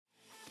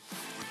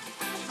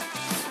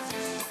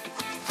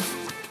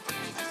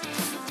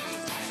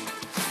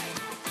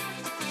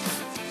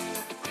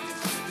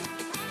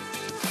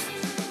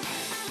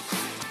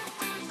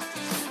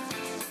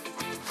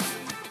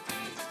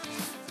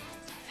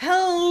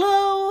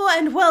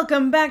And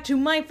welcome back to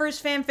My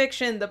First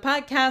Fanfiction, the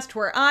podcast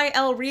where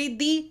I'll read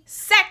the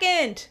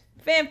second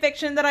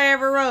fanfiction that I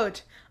ever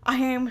wrote. I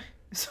am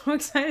so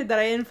excited that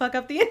I didn't fuck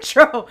up the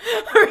intro.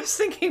 I was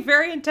thinking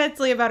very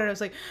intensely about it. I was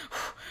like,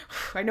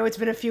 I know it's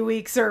been a few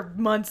weeks or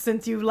months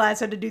since you last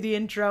had to do the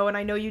intro, and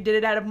I know you did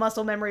it out of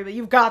muscle memory, but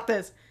you've got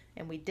this.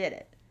 And we did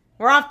it.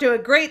 We're off to a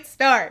great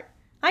start.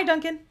 Hi,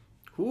 Duncan.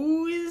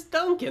 Who is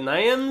Duncan? I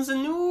am the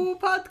new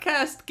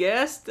podcast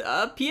guest,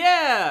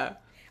 Pierre.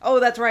 Oh,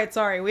 that's right.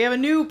 Sorry. We have a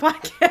new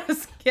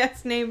podcast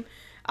guest named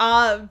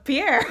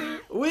Pierre.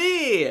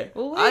 Oui.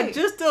 I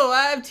just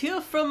arrived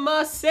here from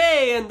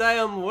Marseille and I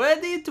am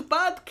ready to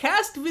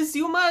podcast with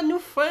you, my new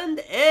friend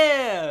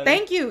Air.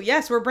 Thank you.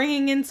 Yes, we're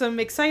bringing in some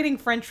exciting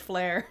French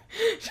flair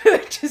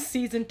to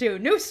season 2.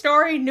 New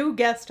story, new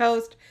guest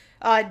host.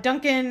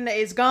 Duncan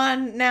is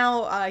gone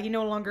now. He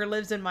no longer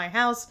lives in my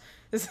house.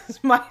 This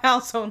is my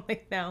house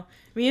only now.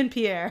 Me and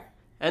Pierre.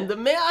 And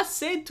may I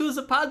say to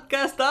the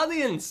podcast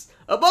audience,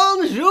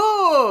 bonjour!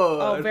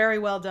 Oh, very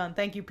well done.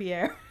 Thank you,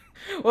 Pierre.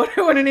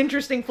 What an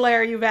interesting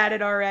flair you've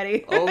added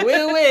already. Oh,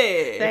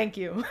 oui. Thank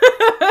you.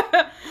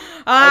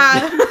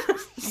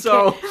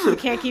 So you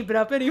can't keep it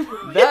up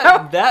anymore.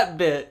 That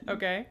bit.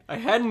 Okay. I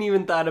hadn't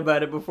even thought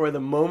about it before the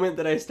moment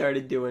that I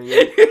started doing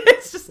it.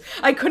 It's just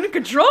I couldn't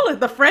control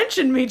it. The French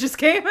in me just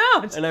came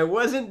out. And I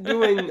wasn't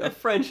doing a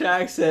French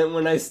accent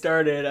when I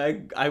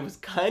started. I was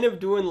kind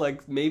of doing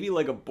maybe a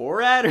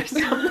Borat or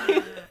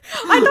something.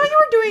 I thought you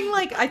were doing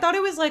I thought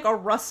it was a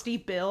Rusty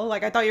Bill.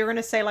 I thought you were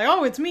gonna say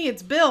oh, it's me,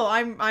 it's Bill.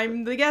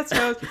 I'm the guest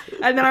host.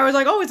 And then I was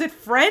like, oh, is it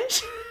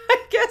French?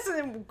 I guess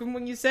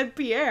when you said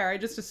Pierre, I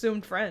just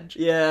assumed French.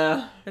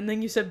 Yeah. And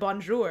then you said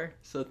bonjour.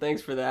 So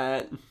thanks for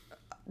that.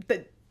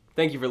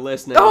 Thank you for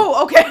listening.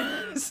 Oh, okay.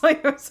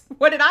 It's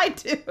what did I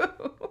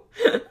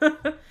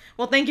do?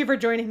 Well, thank you for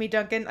joining me,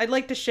 Duncan. I'd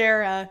like to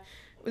share,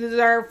 this is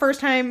our first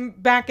time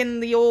back in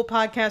the old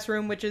podcast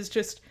room, which is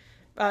just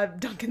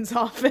Duncan's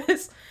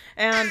office.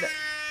 And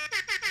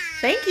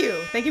thank you.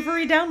 Thank you for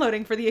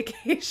re-downloading for the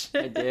occasion.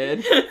 I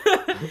did.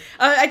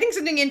 I think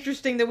something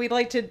interesting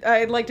that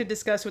I'd like to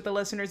discuss with the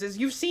listeners is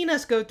you've seen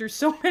us go through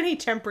so many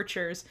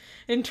temperatures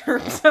in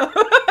terms of...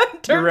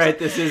 You're right,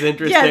 this is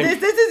interesting. Yeah,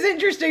 this is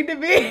interesting to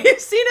me. You've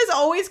seen us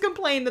always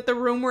complain that the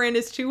room we're in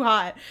is too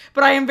hot,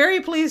 but I am very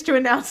pleased to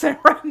announce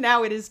that right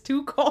now it is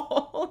too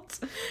cold.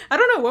 I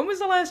don't know, when was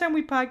the last time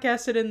we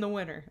podcasted in the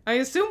winter? I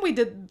assume we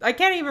did. I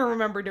can't even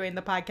remember doing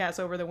the podcast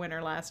over the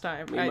winter last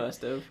time.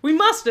 We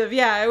must have,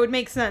 yeah, it would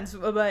make sense,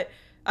 but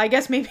I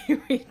guess maybe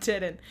we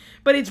didn't.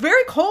 But it's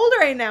very cold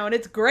right now, and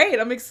it's great.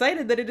 I'm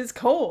excited that it is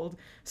cold.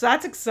 So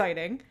that's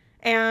exciting.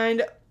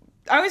 And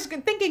I was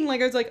thinking,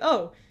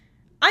 oh,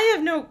 I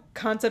have no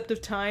concept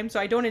of time, so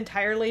I don't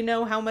entirely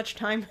know how much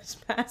time has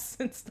passed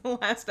since the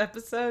last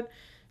episode.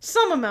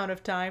 Some amount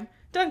of time.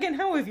 Duncan,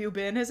 how have you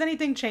been? Has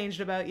anything changed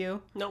about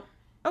you? Nope.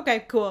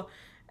 Okay, cool.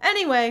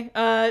 Anyway,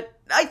 I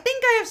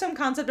think I have some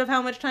concept of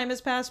how much time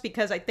has passed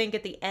because I think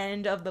at the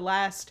end of the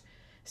last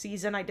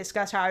season I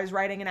discussed how I was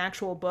writing an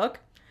actual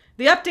book.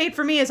 The update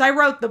for me is I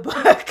wrote the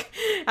book.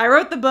 I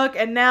wrote the book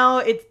and now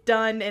it's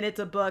done and it's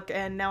a book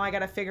and now I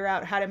gotta figure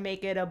out how to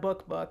make it a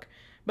book.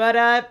 But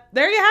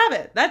there you have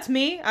it. That's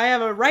me. I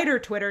have a writer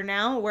Twitter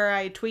now where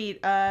I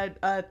tweet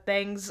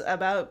things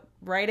about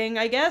writing,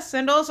 I guess.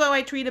 And also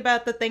I tweet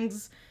about the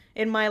things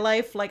in my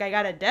life. I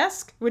got a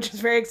desk, which is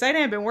very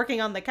exciting. I've been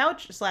working on the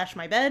couch /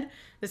 my bed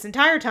this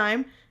entire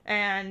time.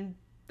 And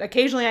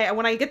occasionally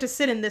when I get to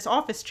sit in this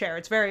office chair,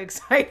 it's very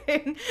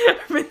exciting.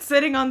 I've been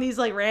sitting on these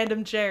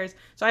random chairs.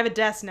 So I have a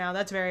desk now.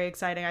 That's very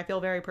exciting. I feel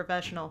very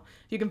professional.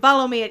 You can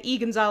follow me at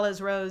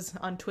eGonzalezRose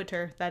on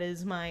Twitter. That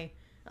is my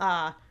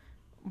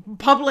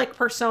public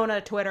persona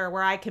Twitter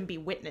where I can be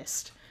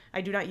witnessed. I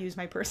do not use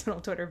my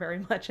personal Twitter very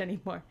much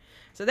anymore.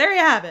 So there you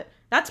have it.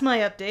 That's my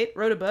update.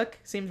 Wrote a book.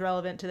 Seems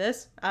relevant to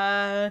this.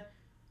 And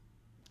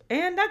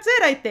that's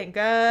it, I think.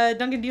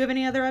 Duncan, do you have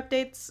any other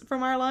updates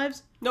from our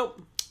lives?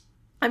 Nope.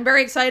 I'm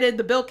very excited.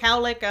 The Bill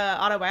Cowlick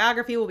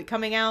autobiography will be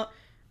coming out,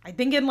 I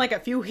think in a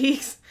few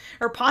weeks,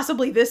 or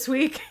possibly this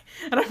week.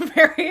 And I'm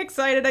very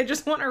excited. I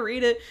just want to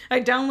read it. I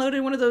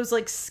downloaded one of those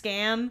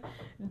scan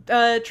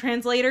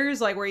translators,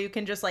 where you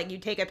can just you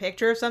take a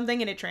picture of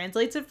something and it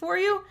translates it for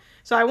you.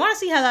 So I want to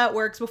see how that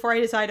works before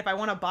I decide if I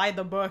want to buy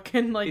the book.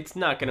 And it's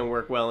not going to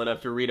work well enough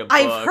to read a book.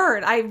 I've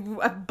heard,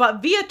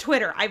 but via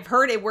Twitter, I've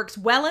heard it works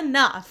well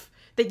enough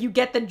that you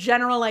get the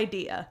general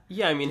idea.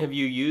 Yeah, I mean, have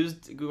you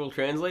used Google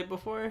Translate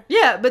before?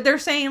 Yeah, but they're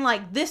saying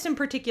this in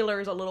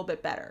particular is a little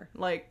bit better.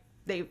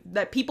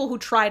 That people who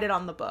tried it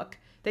on the book,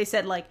 they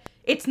said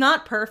it's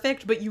not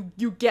perfect, but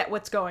you get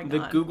what's going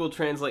on. The Google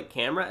Translate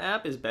camera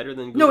app is better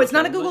than Google No, it's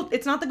Translate?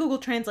 it's not the Google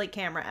Translate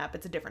camera app.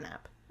 It's a different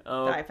app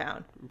that I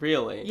found.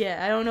 Really?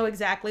 Yeah, I don't know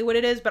exactly what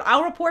it is, but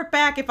I'll report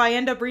back if I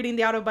end up reading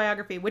the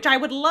autobiography, which I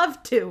would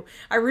love to.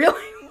 I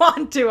really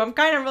want to. I'm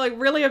kind of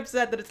really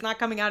upset that it's not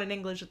coming out in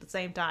English at the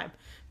same time.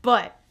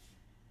 But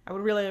I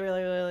would really,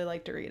 really, really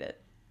like to read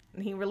it.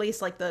 And he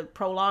released the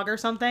prologue or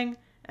something.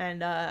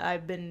 And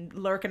I've been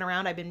lurking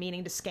around. I've been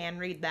meaning to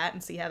read that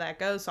and see how that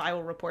goes. So I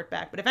will report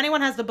back. But if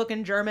anyone has the book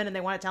in German and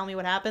they want to tell me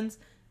what happens,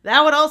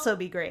 That would also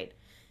be great.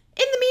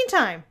 In the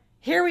meantime,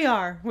 here we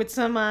are with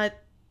some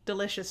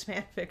delicious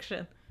fan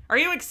fiction. Are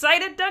you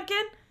excited,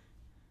 Duncan?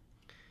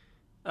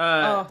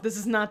 This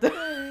is not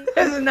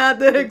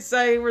the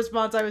exciting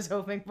response I was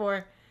hoping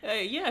for.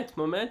 Yeah, it's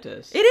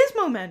momentous. It is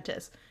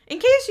momentous. In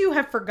case you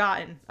have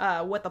forgotten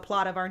what the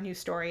plot of our new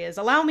story is,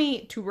 allow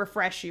me to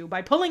refresh you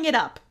by pulling it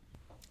up.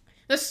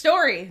 The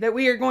story that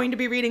we are going to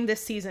be reading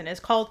this season is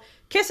called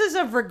Kisses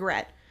of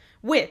Regret,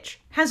 which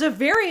has a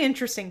very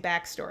interesting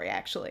backstory,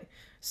 actually.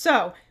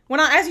 So,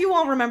 as you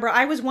all remember,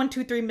 I was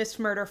 123 Miss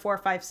Murder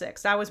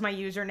 456. That was my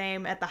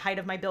username at the height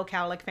of my Bill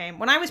Cowlick fame.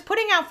 When I was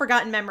putting out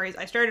Forgotten Memories,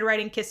 I started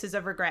writing Kisses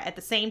of Regret at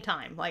the same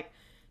time.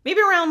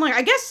 Maybe around,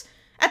 I guess,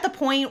 at the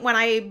point when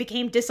I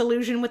became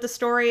disillusioned with the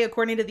story,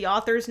 according to the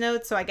author's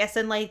notes. So I guess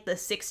in, the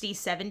 60s,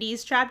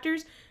 70s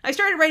chapters, I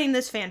started writing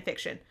this fan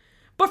fiction.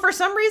 But for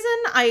some reason,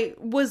 I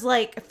was,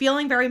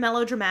 feeling very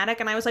melodramatic,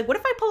 and I was like, what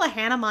if I pull a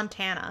Hannah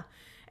Montana?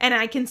 And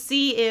I can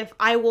see if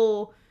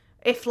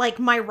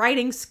my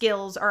writing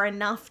skills are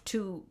enough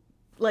to,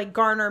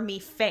 garner me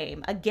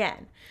fame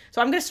again.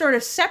 So I'm going to start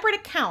a separate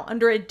account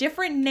under a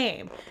different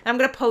name, and I'm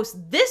going to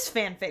post this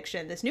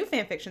new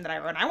fan fiction that I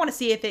wrote. I want to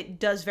see if it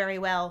does very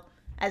well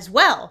as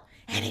well.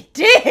 And it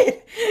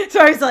did! So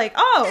I was like,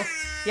 oh,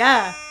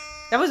 yeah.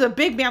 That was a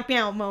big meow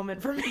meow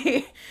moment for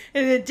me.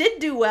 And it did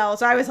do well,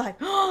 so I was like,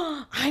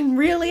 oh, I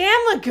really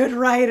am a good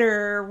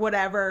writer, or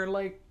whatever.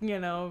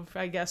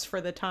 I guess for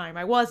the time.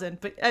 I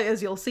wasn't, but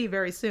as you'll see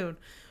very soon.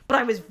 But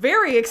I was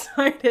very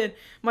excited.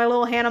 My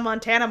little Hannah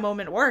Montana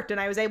moment worked, and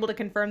I was able to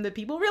confirm that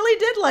people really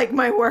did like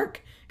my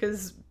work,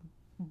 because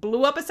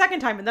blew up a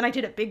second time, and then I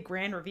did a big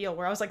grand reveal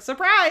where I was like,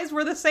 surprise,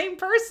 we're the same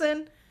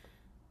person.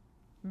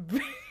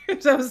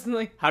 So I was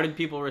like... How did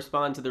people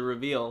respond to the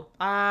reveal?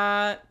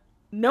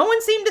 No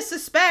one seemed to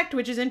suspect,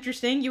 which is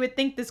interesting. You would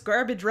think this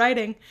garbage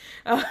writing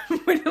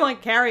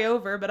would, carry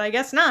over, but I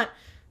guess not.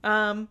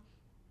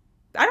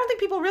 I don't think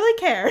people really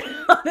cared,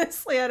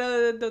 honestly. I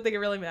don't think it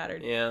really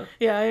mattered. Yeah.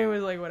 Yeah, it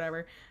was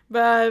whatever.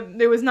 But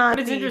it was not... But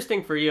it's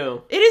interesting for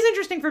you. It is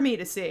interesting for me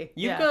to see.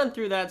 You've gone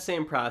through that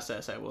same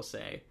process, I will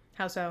say.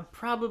 How so?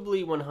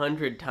 Probably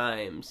 100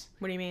 times.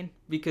 What do you mean?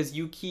 Because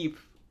you keep,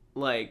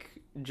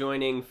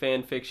 joining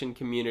fan fiction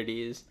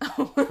communities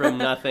from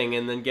nothing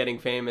and then getting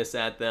famous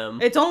at them.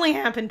 It's only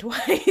happened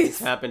twice. It's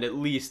happened at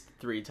least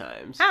 3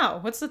 times. How?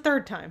 What's the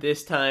third time?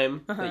 This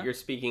time that you're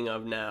speaking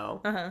of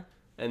now.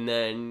 And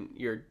then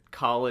your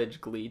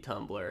college Glee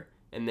Tumblr.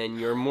 And then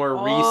your more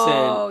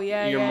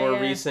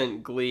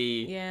recent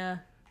Glee. Yeah.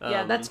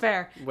 Yeah, that's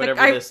fair.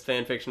 Whatever this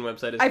fanfiction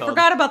website is called. I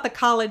forgot about the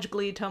college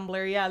Glee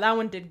Tumblr. Yeah, that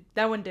one did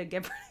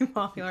get pretty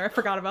popular. I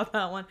forgot about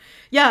that one.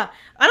 Yeah,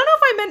 I don't know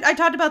if I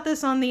talked about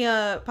this on the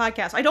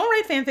podcast. I don't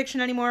write fanfiction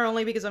anymore,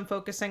 only because I'm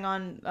focusing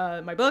on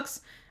my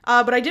books.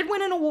 But I did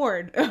win an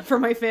award for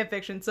my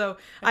fanfiction, so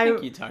I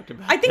think you talked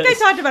about it. I think I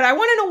talked about it. I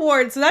won an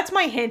award, so that's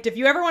my hint. If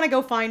you ever want to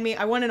go find me,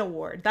 I won an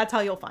award. That's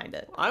how you'll find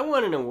it. I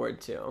won an award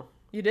too.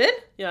 You did?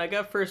 Yeah, I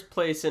got first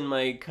place in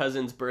my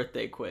cousin's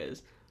birthday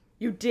quiz.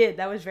 You did.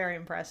 That was very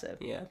impressive.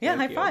 Yeah.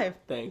 High five.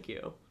 Thank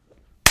you.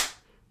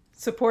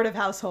 Supportive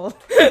household.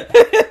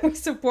 We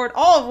support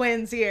all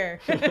wins here.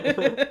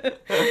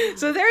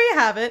 So there you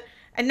have it.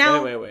 And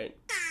now... Wait.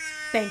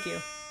 Thank you.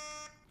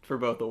 For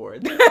both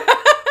awards.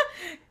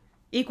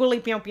 Equally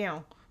pew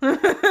pew.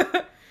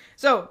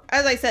 So,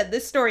 as I said,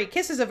 this story,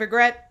 Kisses of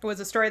Regret, was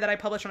a story that I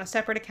published on a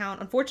separate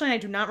account. Unfortunately, I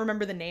do not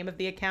remember the name of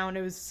the account.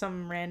 It was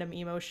some random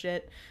emo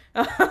shit.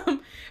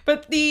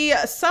 But the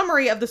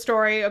summary of the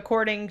story,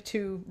 according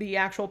to the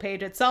actual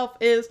page itself,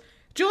 is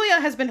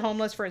Julia has been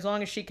homeless for as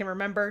long as she can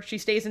remember. She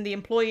stays in the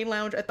employee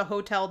lounge at the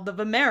hotel The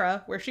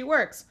Vimera, where she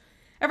works.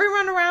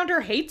 Everyone around her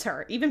hates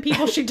her, even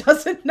people she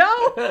doesn't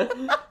know.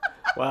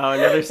 Wow,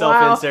 another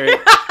self-insert.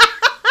 Wow.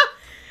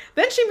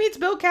 Then she meets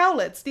Bill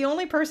Cowlitz, the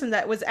only person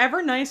that was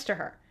ever nice to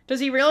her. Does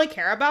he really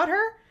care about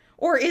her?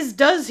 Or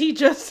does he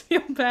just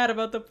feel bad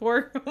about the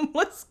poor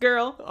homeless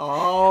girl?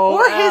 Oh,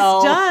 or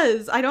his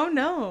does. I don't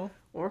know.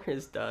 Or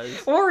his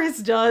does.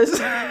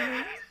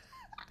 Man,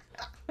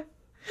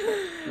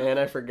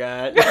 I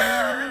forgot. Follow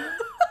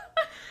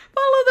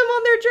them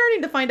on their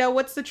journey to find out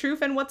what's the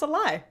truth and what's a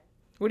lie.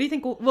 What do you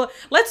think? Well,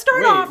 let's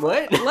start off.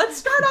 What? Let's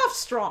start off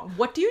strong.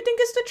 What do you think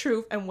is the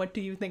truth and what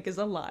do you think is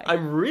a lie?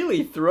 I'm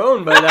really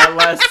thrown by that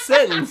last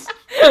sentence.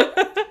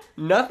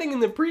 Nothing in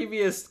the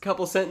previous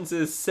couple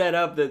sentences set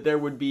up that there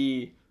would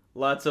be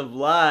lots of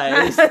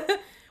lies.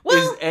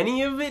 Is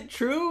any of it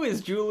true?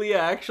 Is Julia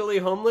actually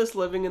homeless,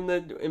 living in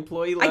the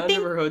employee lounge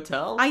of her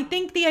hotel? I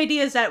think the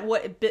idea is that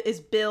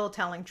is Bill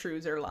telling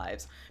truths or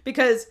lies,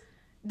 because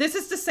this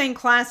is the same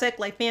classic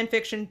fan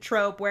fiction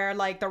trope where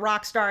the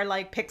rock star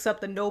picks up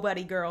the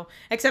nobody girl,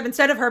 except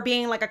instead of her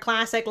being a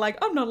classic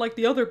I'm not like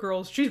the other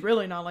girls, she's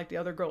really not like the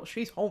other girls,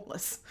 she's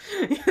homeless.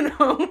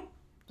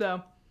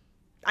 So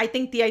I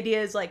think the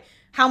idea is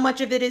how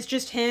much of it is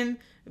just him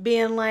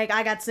being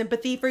I got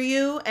sympathy for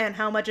you, and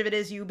how much of it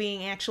is you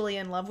being actually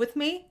in love with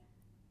me.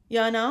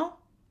 You know?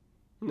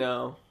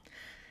 No.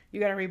 you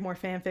gotta read more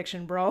fan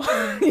fiction, bro.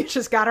 You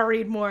just gotta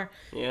read more.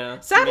 Yeah,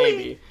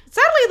 sadly,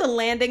 the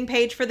landing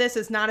page for this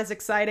is not as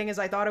exciting as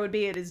I thought it would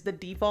be. It is the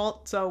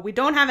default, so we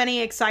don't have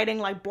any exciting,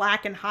 like,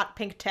 black and hot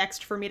pink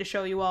text for me to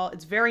show you all.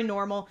 It's very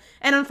normal,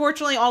 and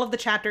unfortunately, all of the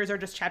chapters are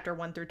just chapter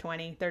 1 through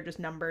 20. They're just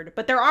numbered,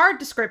 but there are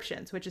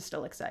descriptions, which is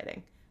still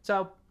exciting.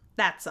 So,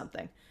 that's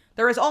something.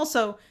 There is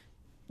also...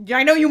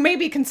 I know you may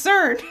be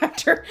concerned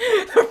after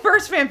the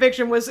first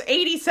fanfiction was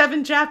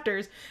 87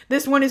 chapters.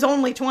 This one is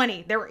only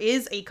 20. There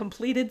is a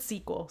completed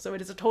sequel, so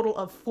it is a total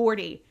of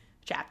 40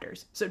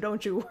 chapters. So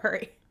don't you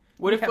worry.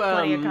 What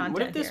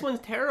if this one's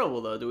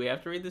terrible, though? Do we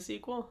have to read the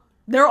sequel?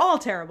 They're all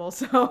terrible,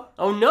 so...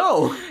 Oh,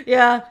 no!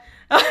 Yeah.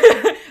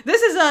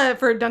 This is,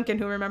 for Duncan,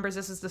 who remembers,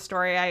 this is the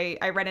story.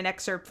 I read an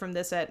excerpt from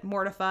this at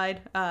Mortified.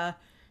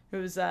 It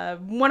was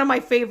one of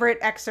my favorite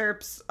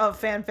excerpts of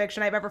fan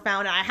fiction I've ever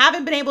found, and I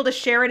haven't been able to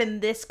share it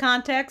in this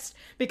context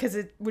because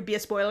it would be a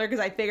spoiler, because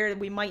I figured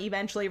we might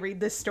eventually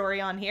read this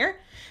story on here.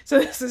 So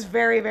this is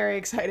very, very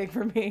exciting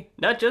for me.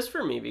 Not just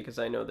for me, because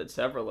I know that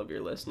several of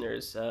your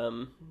listeners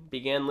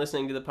began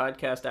listening to the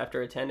podcast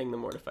after attending the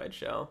Mortified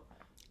show.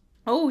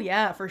 Oh,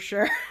 yeah, for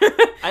sure.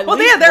 At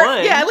least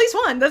one. Yeah, at least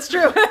one. That's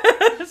true.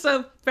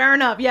 So, fair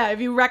enough. Yeah,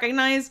 if you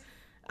recognize...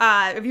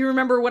 if you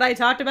remember what I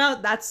talked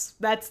about, that's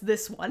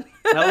this one.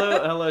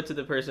 hello to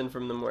the person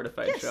from the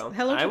Mortified show.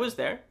 Hello. I was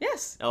there.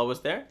 Yes. Elle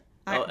was there.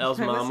 Elle's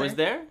mom was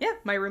there. Yeah,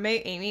 my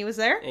roommate Amy was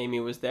there.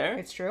 Amy was there.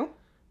 It's true.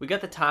 We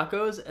got the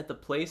tacos at the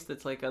place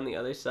that's like on the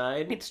other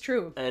side. It's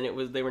true.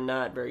 And they were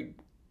not very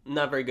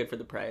good for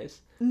the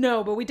price.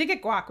 No, but we did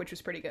get guac, which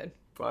was pretty good.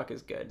 Guac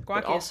is good.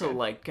 Guac but also, good.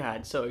 like,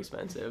 God, so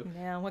expensive.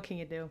 Yeah, what can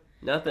you do?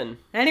 Nothing.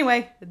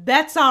 Anyway,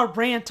 that's our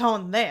rant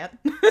on that.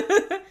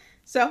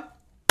 So...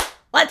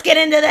 let's get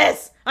into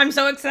this! I'm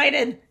so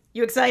excited!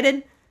 You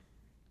excited?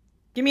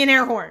 Give me an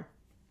air horn.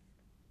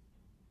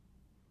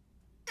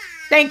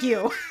 Thank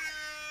you!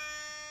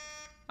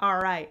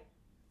 Alright.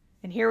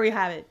 And here we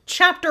have it.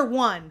 Chapter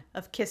 1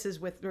 of Kisses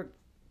of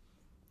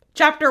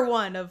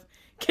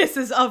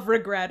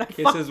Regret.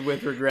 Kisses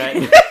with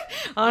Regret.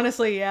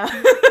 Honestly, yeah.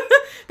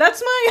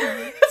 That's how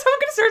I'm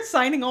gonna start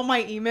signing all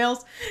my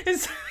emails.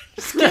 Is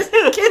Kisses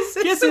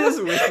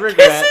with Regret.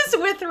 Kisses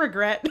with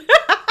Regret.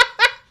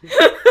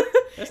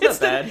 That's not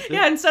bad.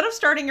 Yeah, instead of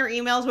starting your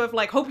emails with,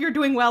 like, hope you're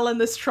doing well in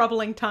this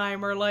troubling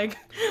time, or, like,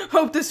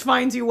 hope this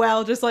finds you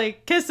well, just,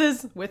 like,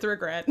 Kisses with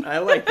Regret. I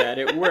like that.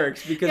 It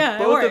works, because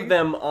both of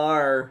them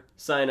are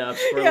sign-ups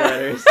for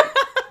letters.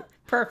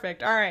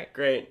 Perfect. All right.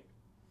 Great.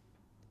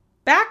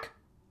 Back,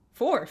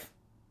 forth.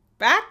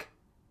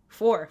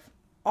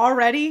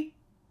 Already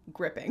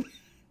gripping.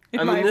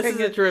 I mean, this is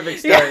a terrific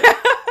start. Yeah.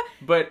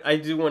 But I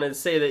do want to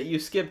say that you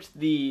skipped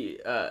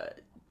the...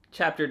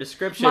 chapter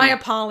description. My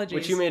apologies.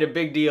 Which you made a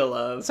big deal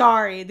of.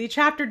 Sorry. The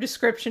chapter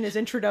description is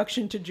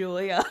Introduction to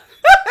Julia.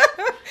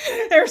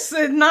 It's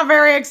not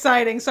very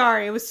exciting.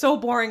 Sorry. It was so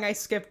boring I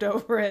skipped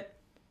over it.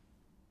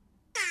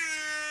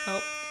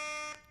 Oh.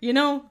 You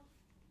know,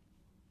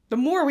 the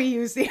more we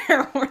use the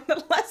air horn,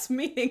 the less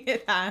meaning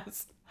it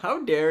has.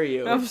 How dare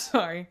you? I'm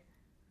sorry.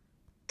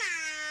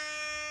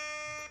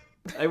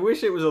 I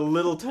wish it was a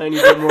little tiny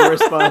bit more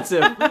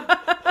responsive.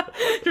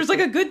 There's like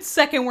a good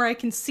second where I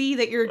can see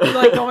that you're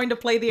like going to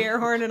play the air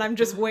horn, and I'm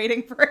just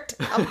waiting for it to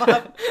come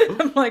up.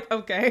 I'm like,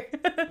 okay.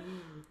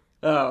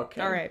 Oh,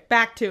 okay. All right,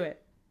 back to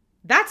it.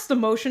 That's the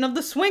motion of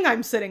the swing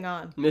I'm sitting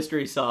on.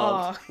 Mystery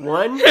solved. Oh.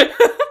 1,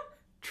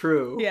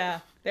 true. Yeah,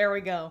 there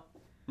we go.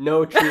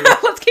 No truth.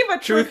 Let's keep a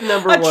truth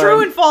number 1. A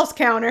true and false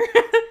counter.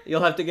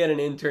 You'll have to get an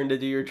intern to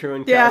do your true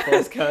and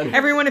false counter.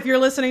 Everyone, if you're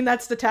listening,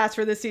 that's the task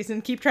for this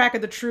season. Keep track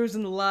of the truths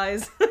and the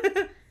lies.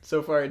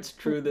 So far, it's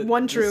true that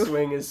the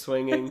swing is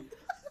swinging.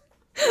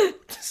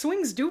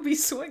 Swings do be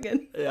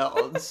swinging. Yeah,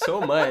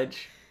 so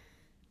much.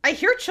 I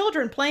hear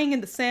children playing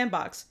in the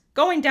sandbox,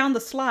 going down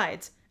the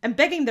slides, and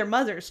begging their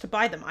mothers to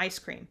buy them ice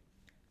cream.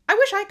 I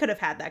wish I could have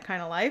had that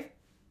kind of life.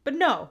 But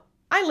no,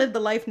 I live the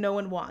life no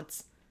one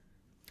wants.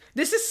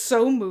 This is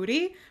so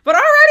moody, but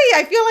already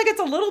I feel like it's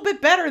a little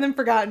bit better than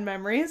Forgotten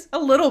Memories. A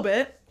little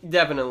bit.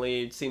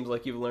 Definitely, it seems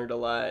like you've learned a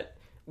lot.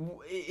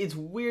 It's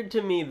weird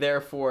to me,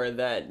 therefore,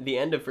 that the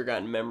end of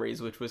Forgotten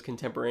Memories, which was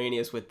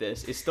contemporaneous with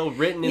this, is still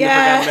written in the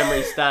Forgotten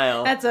Memories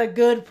style. That's a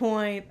good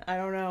point. I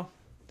don't know.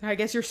 I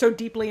guess you're so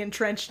deeply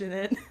entrenched in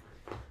it.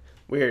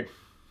 Weird.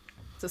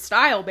 It's a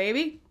style,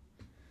 baby.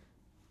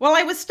 While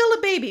I was still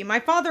a baby, my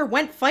father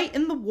went fight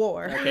in the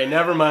war. Okay,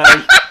 never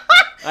mind.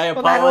 I apologize.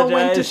 Well, that all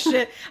went to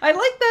shit. I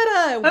like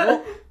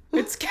that,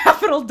 it's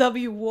capital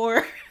W,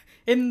 war,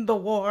 in the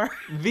war.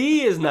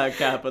 V is not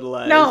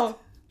capitalized. No,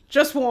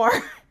 just war.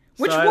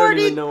 Which so I don't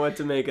even know what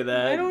to make of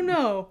that. I don't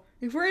know.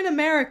 If we're in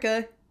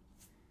America...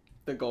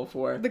 The Gulf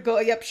War.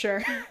 Yep,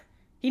 sure.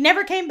 He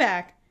never came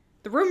back.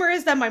 The rumor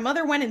is that my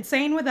mother went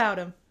insane without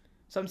him.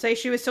 Some say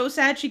she was so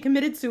sad she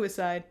committed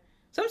suicide.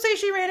 Some say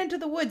she ran into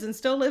the woods and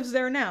still lives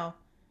there now.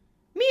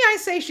 Me, I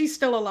say she's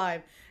still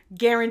alive.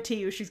 Guarantee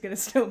you she's gonna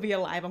still be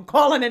alive. I'm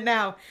calling it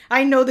now.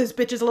 I know this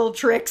bitch's little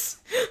tricks.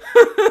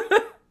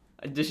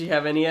 Does she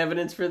have any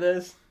evidence for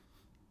this?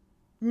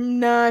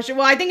 Nah,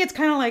 well, I think it's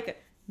kind of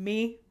like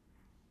me.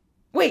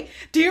 Wait,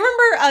 do you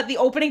remember the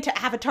opening to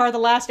Avatar: The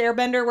Last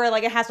Airbender, where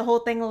like it has the whole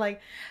thing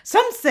like,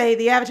 some say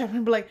the Avatar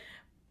will be like,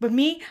 but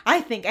me,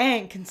 I think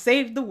Aang can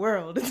save the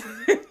world.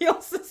 It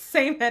feels the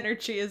same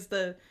energy as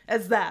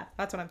that.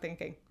 That's what I'm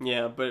thinking.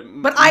 Yeah, but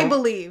I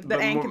believe that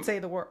Aang can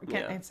save the world.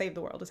 Can save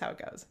the world is how it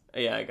goes.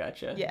 Yeah, I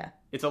gotcha. Yeah,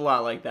 it's a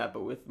lot like that,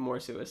 but with more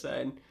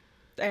suicide.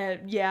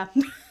 Yeah,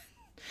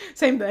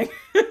 same thing.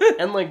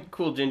 And like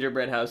cool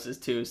gingerbread houses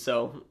too.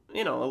 So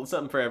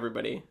something for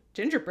everybody.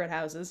 Gingerbread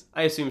houses.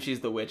 I assume she's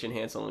the witch in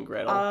Hansel and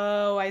Gretel.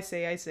 Oh, I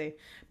see.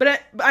 But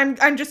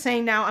I'm just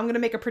saying now, I'm going to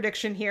make a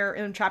prediction here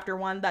in chapter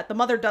 1 that the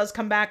mother does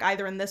come back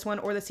either in this one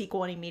or the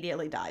sequel and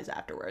immediately dies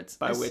afterwards.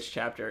 By which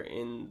chapter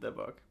in the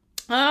book?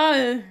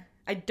 I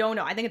don't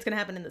know. I think it's going to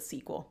happen in the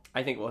sequel.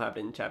 I think it will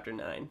happen in chapter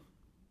 9.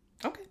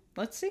 Okay,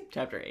 let's see.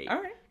 Chapter 8.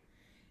 All right.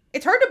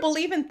 It's hard to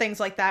believe in things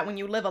like that when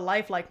you live a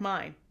life like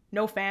mine.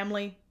 No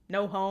family,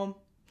 no home,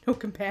 no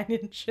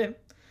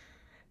companionship.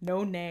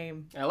 No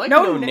name. I like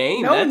no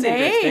name. That's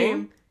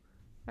interesting.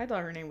 I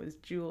thought her name was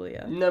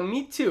Julia. No,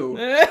 me too.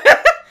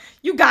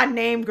 You got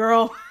name,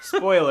 girl.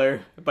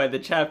 Spoiler by the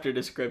chapter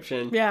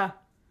description. Yeah.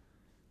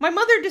 My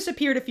mother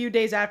disappeared a few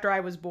days after I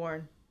was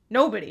born.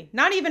 Nobody,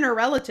 not even her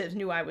relatives,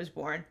 knew I was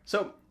born.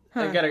 So,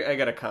 I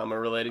got a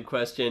comma-related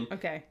question.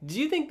 Okay. Do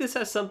you think this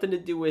has something to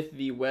do with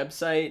the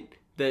website?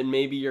 That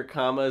maybe your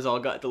commas all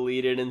got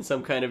deleted in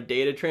some kind of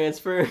data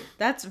transfer?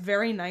 That's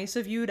very nice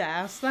of you to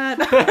ask that.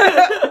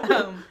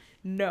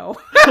 No.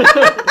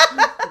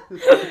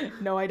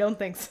 No, I don't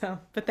think so.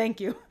 But thank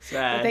you.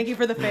 Sad. Thank you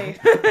for the faith.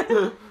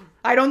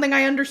 I don't think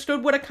I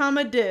understood what a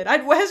comma did.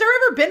 Has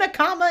there ever been a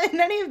comma in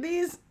any of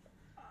these?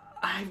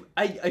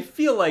 I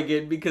feel like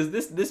it because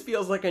this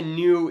feels like a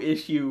new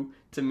issue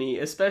to me,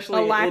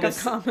 especially a lack of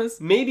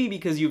commas. Maybe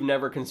because you've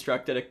never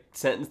constructed a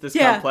sentence this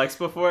complex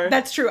before.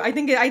 That's true. I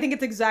think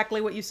it's exactly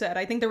what you said.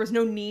 I think there was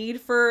no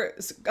need for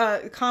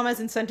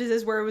commas in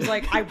sentences where it was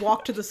like, I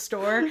walked to the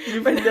store.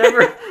 You've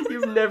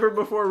never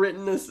before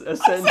written a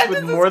sentence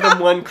with more than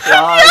one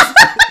clause.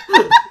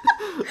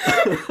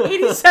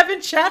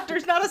 87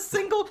 chapters, not a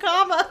single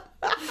comma.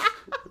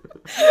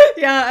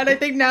 Yeah, and I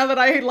think now that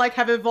I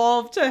have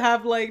evolved to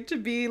have to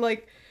be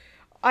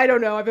I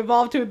don't know, I've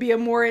evolved to be a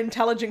more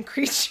intelligent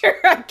creature.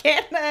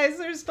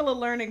 There's still a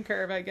learning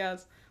curve, I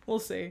guess. We'll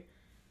see.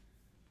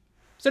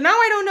 So now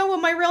I don't know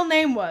what my real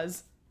name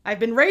was. I've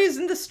been raised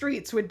in the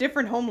streets with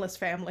different homeless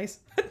families.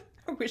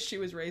 I wish she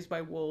was raised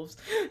by wolves.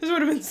 This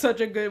would have been such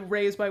a good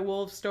raised by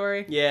wolves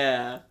story.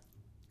 Yeah.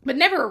 But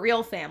never a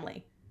real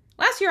family.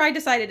 Last year I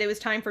decided it was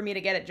time for me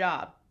to get a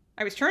job.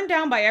 I was turned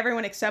down by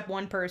everyone except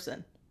one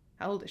person.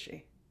 How old is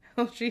she?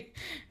 Oh,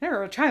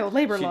 there are child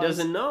labor laws. She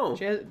doesn't know.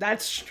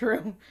 That's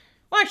true.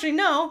 Well, actually,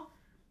 no.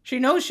 She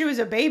knows she was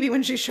a baby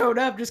when she showed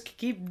up. Just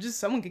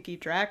someone could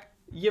keep track.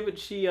 Yeah, but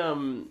she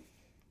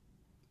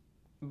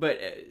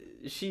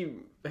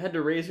had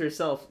to raise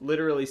herself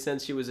literally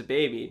since she was a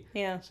baby.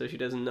 Yeah. So she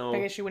doesn't know. I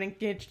guess she wouldn't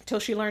until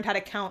she learned how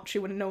to count. She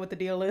wouldn't know what the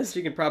deal is.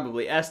 She can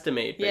probably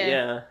estimate, but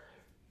yeah.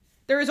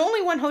 There is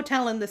only one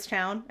hotel in this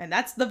town, and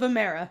that's the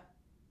Vimera.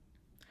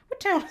 What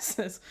town is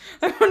this?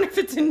 I wonder if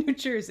it's in New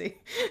Jersey.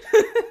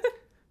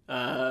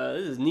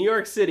 This is New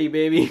York City,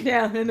 baby.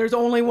 Yeah, and there's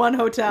only one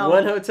hotel.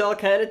 One hotel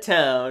kind of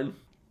town.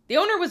 The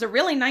owner was a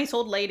really nice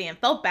old lady and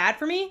felt bad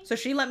for me, so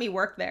she let me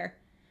work there.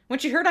 When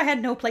she heard I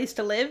had no place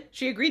to live,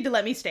 she agreed to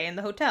let me stay in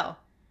the hotel.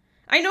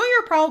 I know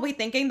you're probably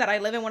thinking that I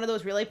live in one of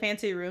those really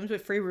fancy rooms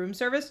with free room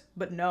service,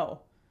 but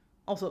no.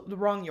 Also, the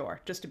wrong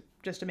you're, just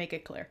to make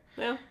it clear.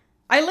 Yeah.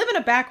 I live in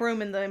a back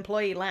room in the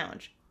employee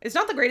lounge. It's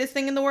not the greatest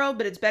thing in the world,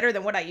 but it's better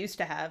than what I used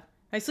to have.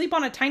 I sleep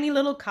on a tiny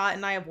little cot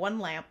and I have one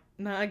lamp.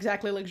 Not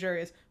exactly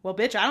luxurious. Well,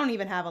 bitch, I don't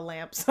even have a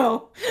lamp,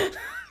 so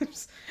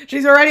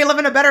she's already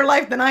living a better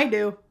life than I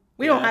do.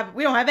 We don't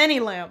have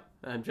any lamp.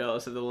 I'm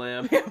jealous of the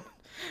lamp.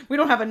 We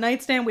don't have a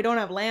nightstand. We don't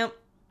have lamp.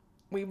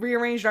 We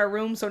rearranged our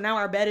room, so now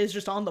our bed is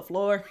just on the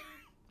floor.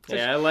 So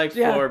I like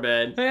floor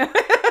bed.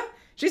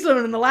 She's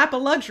living in the lap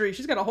of luxury.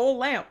 She's got a whole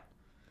lamp.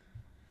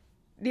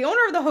 The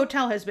owner of the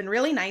hotel has been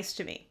really nice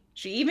to me.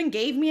 She even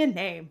gave me a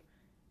name.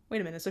 Wait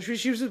a minute, so she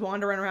was just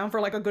wandering around for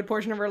a good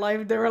portion of her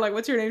life. They were like,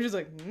 what's your name? She's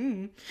like,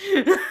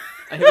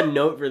 I have a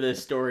note for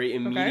this story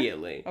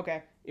immediately.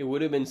 Okay. It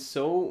would have been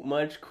so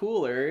much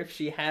cooler if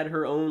she had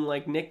her own,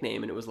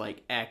 nickname and it was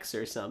X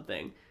or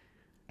something.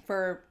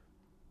 For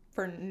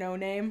no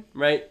name?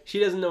 Right? She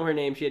doesn't know her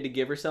name. She had to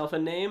give herself a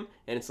name,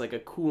 and it's a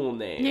cool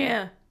name.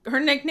 Yeah. Her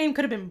nickname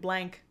could have been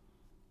Blank.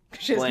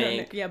 She has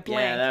Blank. Yeah,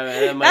 Blank. Yeah,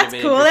 that might That's have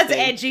been cool. That's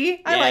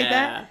edgy. I like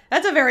that.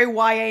 That's a very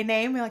YA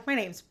name. You're like, my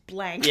name's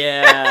Blank.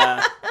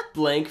 Yeah.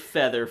 Blank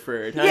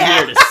Featherford. I'm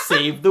here to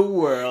save the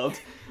world.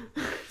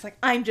 It's like,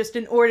 I'm just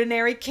an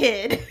ordinary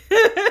kid.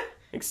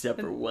 Except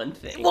for one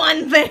thing.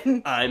 One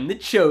thing. I'm the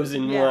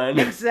chosen one.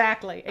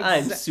 Exactly.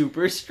 I'm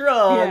super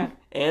strong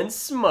and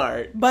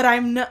smart. But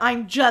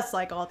I'm just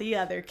like all the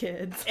other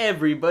kids.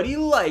 Everybody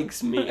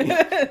likes me.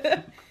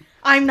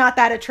 I'm not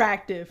that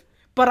attractive.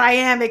 But I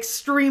am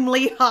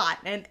extremely hot,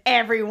 and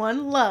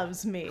everyone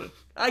loves me.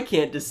 I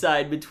can't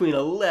decide between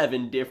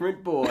 11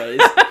 different boys.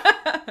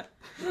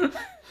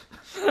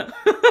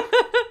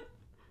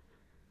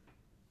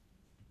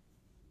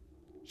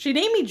 She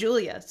named me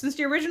Julia, since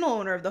the original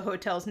owner of the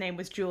hotel's name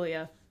was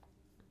Julia.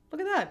 Look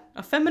at that.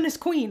 A feminist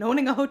queen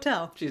owning a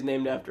hotel. She's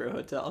named after a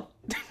hotel.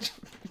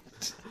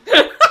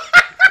 I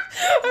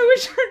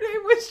wish her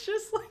name was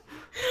just like,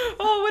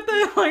 with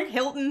the, like,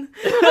 Hilton.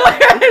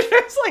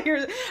 It's like,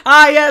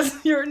 yes,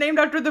 you're named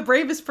after the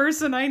bravest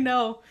person I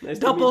know. Nice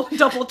Double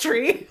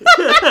tree.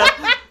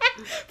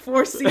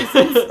 4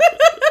 Seasons.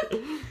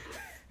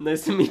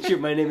 Nice to meet you.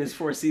 My name is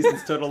 4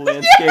 Seasons Total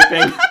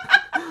Landscaping.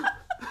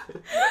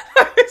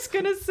 I was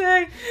gonna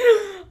say,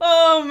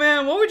 oh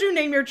man, what would you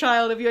name your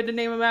child if you had to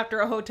name him after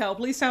a hotel?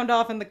 Please sound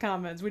off in the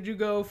comments. Would you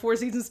go 4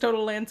 Seasons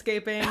Total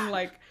Landscaping,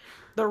 like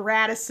the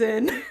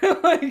Radisson?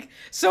 Like,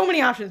 so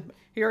many options.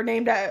 You're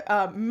named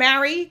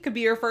Mary could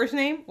be your first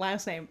name,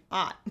 last name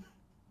Ott.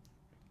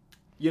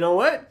 You know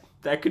what?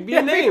 That could be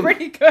a name.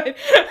 Pretty good.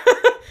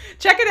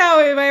 Check it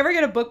out. If I ever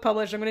get a book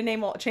published, I'm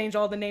gonna change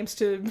all the names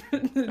to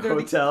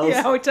hotels.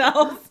 Yeah,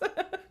 hotels.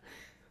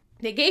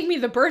 They gave me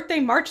the birthday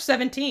March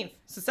 17th,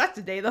 so that's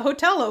the day the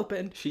hotel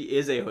opened. She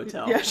is a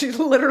hotel. Yeah, she's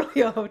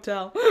literally a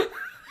hotel.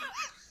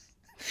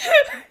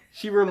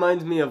 She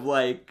reminds me of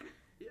like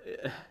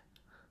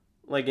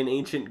an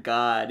ancient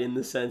god in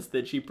the sense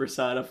that she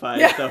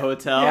personifies the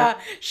hotel. Yeah,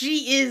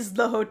 she is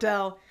the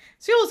hotel.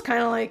 Feels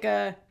kind of like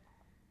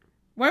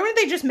why wouldn't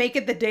they just make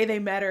it the day they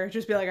met her?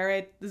 Just be like, all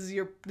right, this is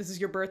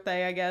your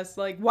birthday, I guess.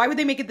 Like, why would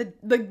they make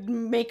it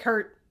make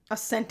her a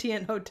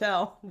sentient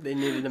hotel? They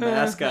needed a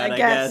mascot, I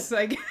guess.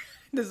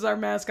 This is our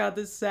mascot,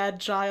 this sad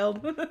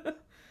child.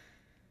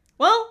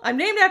 Well, I'm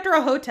named after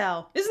a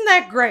hotel. Isn't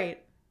that great?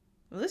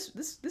 Well,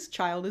 this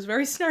child is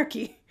very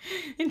snarky.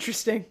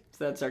 Interesting. Is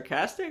that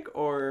sarcastic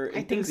or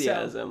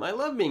enthusiasm? I think so. I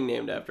love being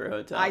named after a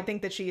hotel. I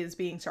think that she is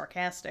being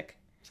sarcastic.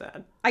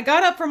 Sad. I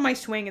got up from my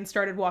swing and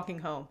started walking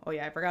home. Oh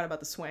yeah, I forgot about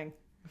the swing.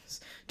 I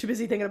was too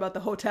busy thinking about the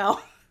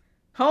hotel.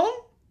 Home?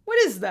 What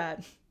is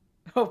that?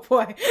 Oh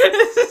boy,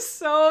 this is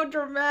so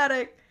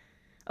dramatic.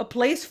 A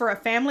place for a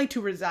family to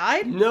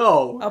reside?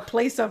 No. A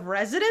place of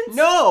residence?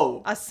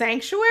 No. A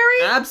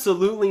sanctuary?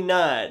 Absolutely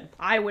not.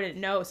 I wouldn't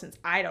know since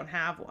I don't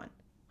have one.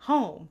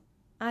 Home.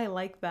 I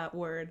like that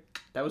word.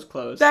 That was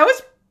close. I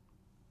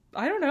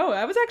don't know.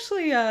 That was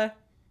actually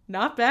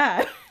not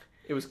bad.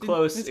 It was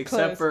close, It's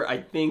except close. for I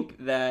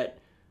think that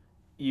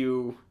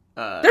you...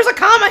 There's a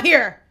comma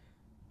here!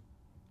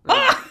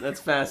 That's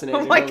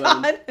fascinating. Oh my Hold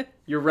on. god.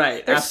 You're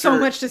right. There's so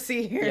much to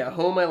see here. Yeah,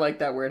 home, I like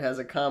that word, has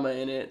a comma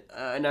in it.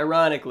 And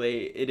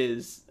ironically, it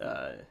is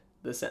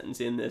the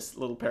sentence in this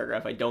little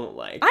paragraph I don't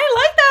like. I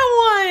like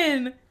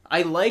that one!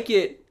 I like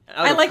it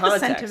out I of like the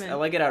context. sentiment. I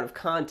like it out of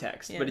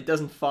context, but it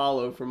doesn't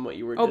follow from what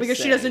you were just because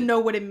saying. she doesn't know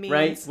what it means.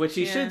 Right? What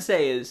she should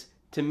say is,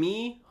 to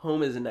me,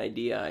 home is an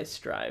idea I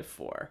strive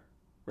for.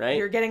 Right?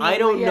 You're getting I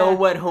don't know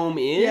what home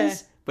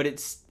is, Yeah. but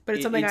it's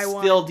something I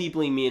want. still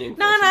deeply meaningful.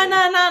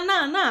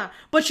 Nah.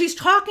 But she's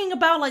talking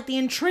about like the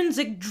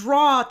intrinsic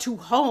draw to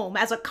home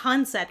as a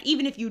concept,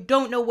 even if you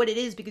don't know what it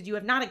is because you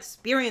have not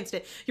experienced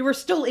it. You are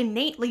still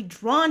innately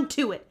drawn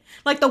to it.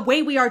 Like the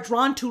way we are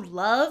drawn to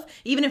love,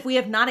 even if we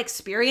have not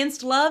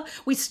experienced love,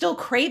 we still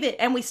crave it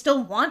and we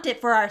still want it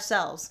for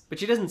ourselves. But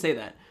she doesn't say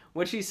that.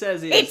 What she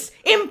says is... It's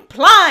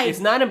implied! It's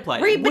not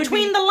implied. Read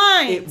between the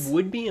lines! It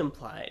would be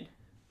implied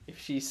if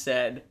she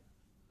said,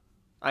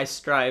 I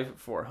strive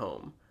for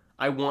home.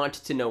 I want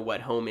to know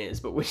what home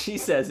is, but what she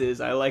says is,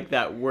 I like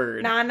that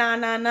word.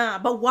 Nah.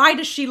 But why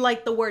does she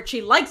like the word?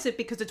 She likes it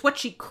because it's what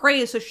she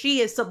craves, so she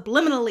is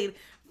subliminally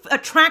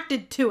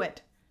attracted to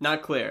it.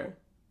 Not clear.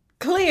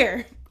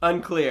 Clear.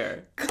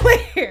 Unclear.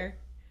 Clear.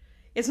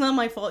 It's not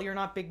my fault you're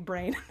not big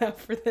brain enough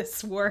for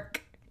this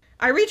work.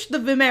 I reached the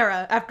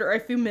Vimera after a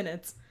few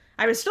minutes.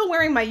 I was still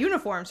wearing my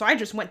uniform, so I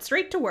just went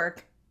straight to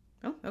work.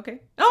 Oh, okay.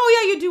 Oh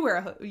yeah, you do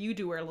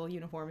wear a little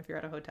uniform if you're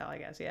at a hotel, I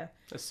guess, yeah.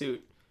 A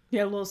suit.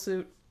 Yeah, a little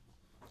suit.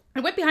 I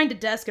went behind a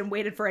desk and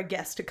waited for a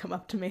guest to come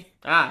up to me.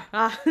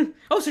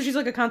 So she's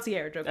like a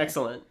concierge. Okay.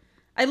 Excellent.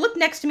 I looked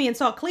next to me and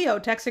saw Cleo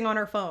texting on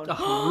her phone.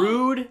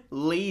 Rude,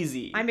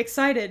 lazy. I'm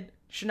excited.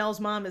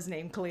 Chanel's mom is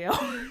named Cleo.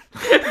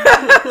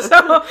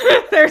 So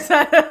there's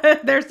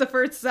the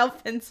first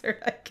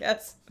self-insert, I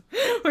guess.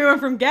 We went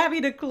from Gabby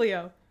to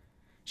Cleo.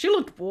 She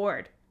looked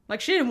bored.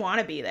 Like she didn't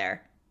want to be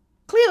there.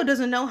 Cleo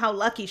doesn't know how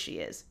lucky she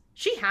is.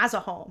 She has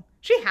a home.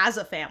 She has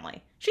a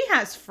family. She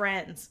has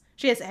friends.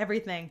 She has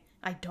everything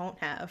I don't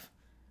have.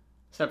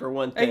 Except for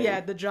one thing. Yeah,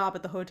 the job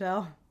at the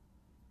hotel.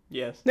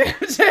 Yes.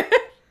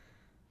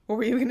 What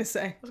were you going to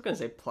say? I was going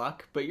to say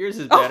pluck, but yours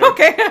is better. Oh,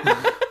 okay.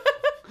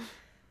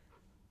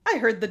 I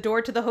heard the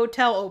door to the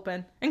hotel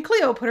open, and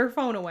Cleo put her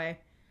phone away.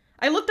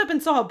 I looked up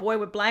and saw a boy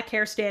with black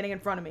hair standing in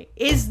front of me.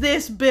 Is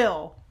this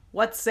Bill?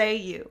 What say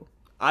you?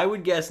 I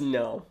would guess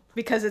no.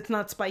 Because it's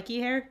not spiky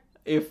hair?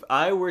 If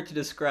I were to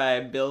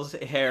describe Bill's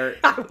hair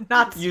I would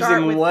not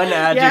using one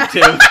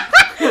adjective...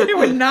 It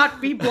would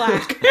not be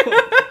black.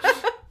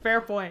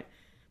 Fair point.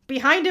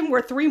 Behind him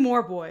were 3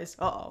 more boys.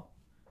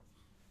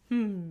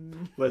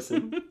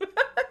 Listen,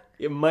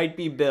 it might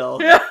be Bill,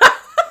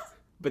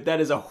 but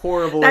that is a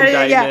horrible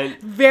indictment. Yeah,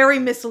 very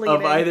misleading.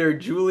 Of either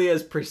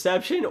Julia's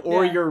perception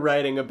or your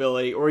writing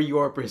ability or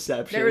your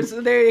perception.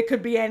 It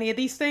could be any of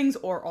these things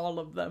or all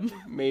of them.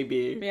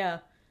 Maybe. Yeah.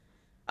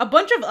 A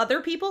bunch of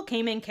other people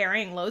came in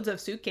carrying loads of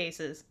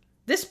suitcases.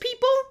 This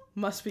people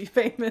must be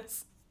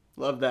famous.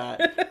 Love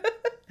that.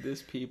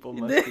 This people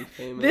must be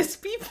famous. This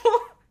people?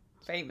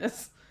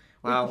 Famous.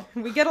 Wow.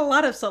 We get a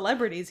lot of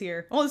celebrities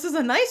here. Oh, this is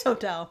a nice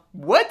hotel.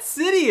 What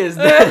city is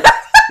that?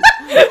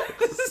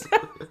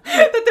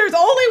 That there's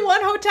only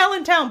one hotel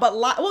in town, but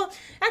well,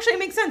 actually it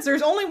makes sense.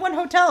 There's only one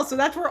hotel, so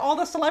that's where all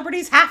the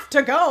celebrities have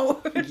to go.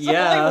 There's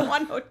only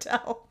one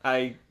hotel.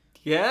 I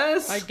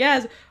guess.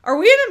 Are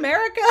we in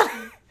America?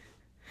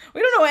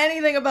 We don't know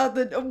anything about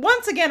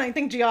once again, I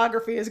think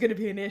geography is going to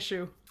be an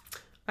issue.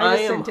 I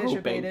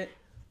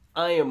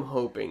am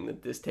hoping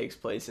that this takes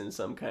place in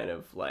some kind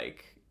of,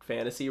 like,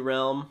 fantasy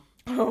realm.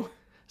 Oh.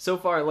 So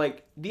far,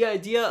 like, the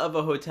idea of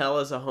a hotel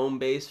as a home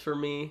base for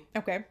me...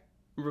 Okay.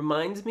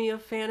 Reminds me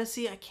of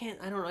fantasy. I can't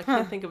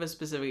think of a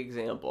specific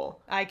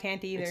example. I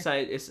can't either.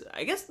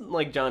 I guess,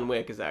 like, John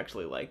Wick is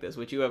actually like this,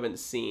 which you haven't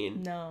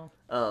seen. No.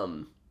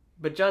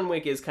 But John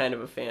Wick is kind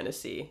of a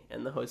fantasy,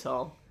 and the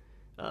hotel...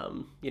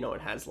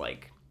 it has,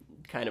 like,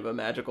 kind of a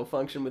magical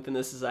function within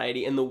the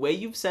society. And the way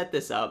you've set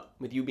this up,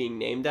 with you being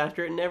named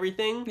after it and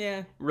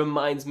everything,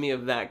 reminds me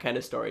of that kind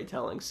of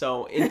storytelling.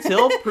 So,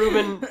 until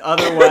proven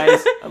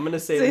otherwise, I'm going to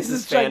say this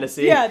is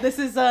fantasy. This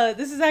is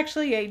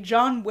actually a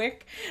John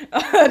Wick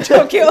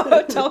Tokyo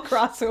Hotel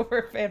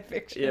crossover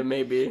fanfiction. Yeah,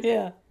 maybe.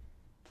 Yeah.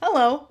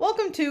 Hello,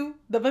 welcome to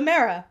the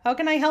Vimera. How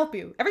can I help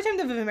you? Every time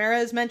the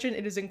Vimera is mentioned,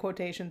 it is in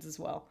quotations as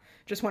well.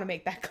 Just want to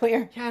make that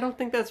clear. Yeah, I don't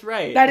think that's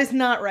right. That is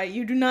not right.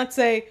 You do not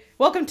say,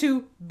 welcome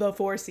to the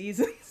Four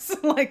Seasons.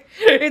 Like,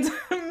 it's...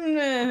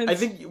 I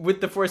think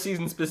with the Four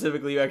Seasons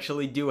specifically, you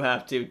actually do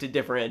have to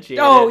differentiate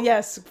it.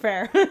 Yes,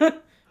 fair.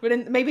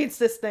 But maybe it's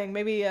this thing.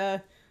 Maybe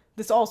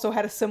this also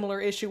had a similar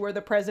issue where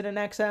the president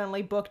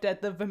accidentally booked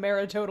at the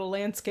Vimera Total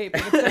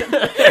Landscaping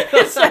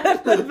instead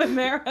of the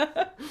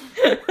Vimera.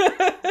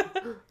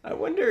 I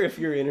wonder if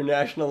your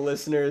international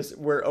listeners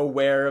were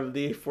aware of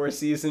the Four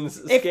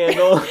Seasons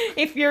scandal.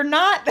 If you're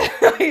not,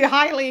 I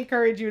highly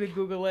encourage you to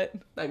Google it.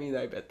 I mean,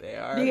 I bet they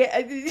are.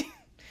 Yeah,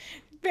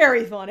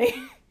 very funny.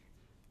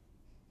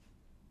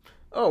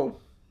 Oh.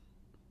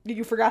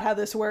 You forgot how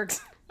this works.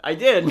 I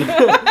did. Me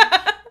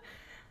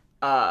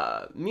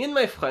and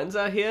my friends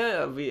are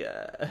here.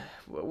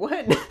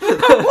 What?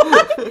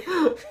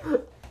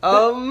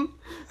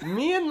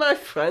 Me and my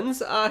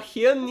friends are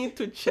here. Need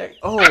to check.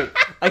 Oh,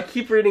 I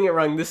keep reading it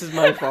wrong. This is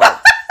my fault.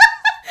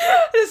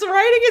 This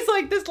writing is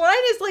like, this line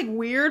is like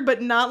weird,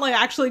 but not like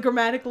actually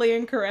grammatically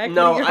incorrect.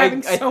 No, I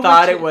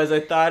thought it was.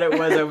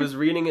 I was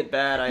reading it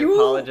bad. I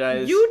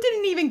apologize. You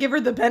didn't even give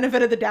her the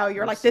benefit of the doubt.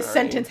 You're like, this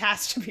sentence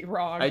has to be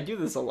wrong. I do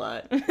this a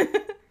lot. Me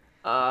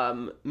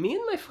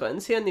and my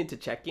friends here need to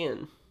check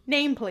in.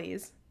 Name,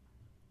 please.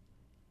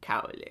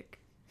 Cowlick.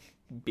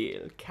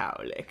 Bill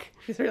Cowlick.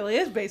 This really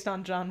is based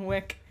on John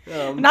Wick.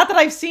 Not that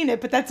I've seen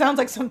it, but that sounds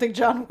like something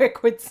John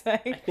Wick would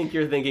say. I think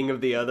you're thinking of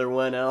the other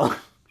one, Elle.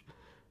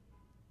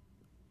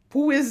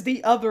 Who is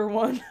the other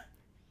one?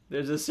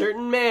 There's a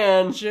certain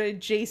man.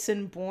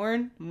 Jason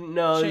Bourne?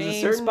 No, there's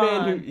a certain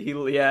Bond. man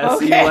who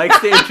he likes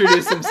to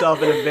introduce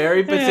himself in a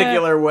very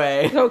particular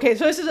way. Okay,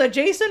 so this is a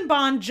Jason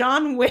Bond,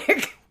 John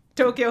Wick,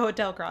 Tokyo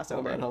Hotel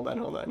crossover. Hold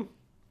on.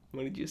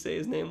 What did you say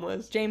his name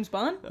was? James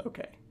Bond?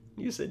 Okay.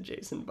 You said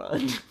Jason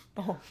Bond.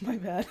 Oh, my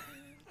bad.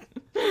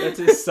 That's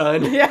his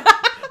son. Yeah.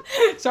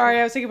 Sorry,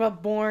 I was thinking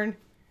about Bourne.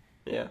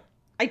 Yeah.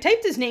 I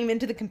typed his name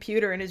into the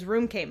computer and his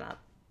room came up.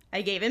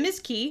 I gave him his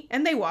key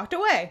and they walked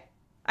away.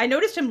 I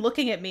noticed him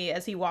looking at me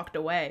as he walked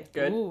away.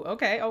 Good. Ooh,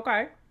 okay.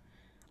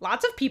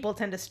 Lots of people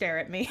tend to stare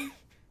at me.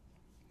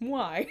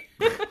 Why?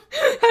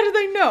 How do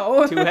they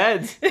know? Two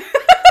heads.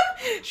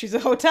 She's a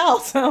hotel,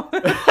 so...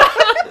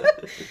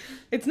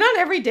 It's not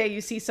every day you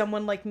see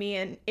someone like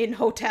me in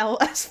hotel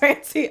as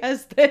fancy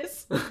as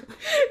this. Do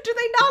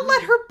they not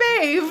let her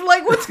bathe?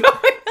 Like, what's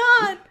going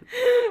on?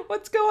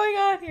 What's going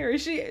on here?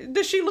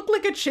 Does she look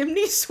like a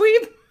chimney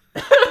sweep?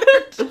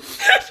 Just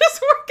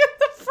work at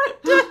the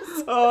front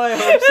desk. Oh, I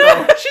hope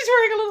so. She's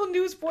wearing a little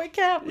newsboy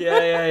cap.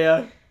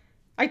 Yeah.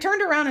 I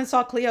turned around and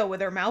saw Cleo with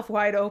her mouth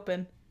wide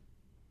open.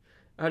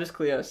 How does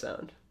Cleo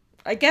sound?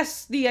 I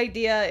guess the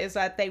idea is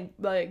that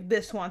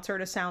this wants her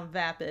to sound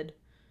vapid.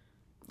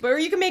 Or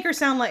you can make her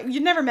sound like... You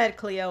never met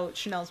Cleo,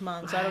 Chanel's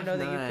mom, so I don't know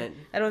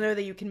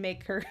that you can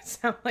make her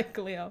sound like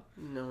Cleo.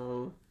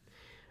 No.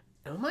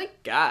 Oh my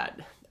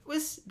god.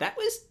 That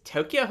was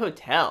Tokyo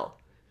Hotel.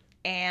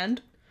 And?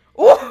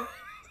 Oh!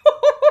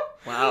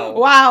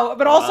 Wow.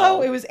 But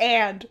also, it was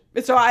and.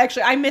 So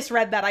I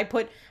misread that. I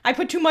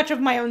put too much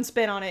of my own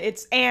spin on it.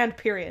 It's and,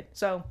 period.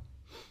 So,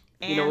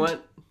 and. You know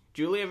what?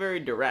 Julia very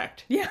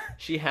direct. Yeah.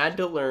 She had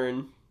to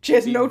learn... She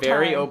has no time.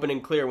 Very open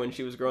and clear when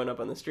she was growing up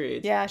on the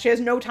streets. Yeah, she has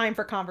no time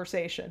for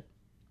conversation.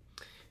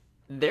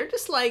 They're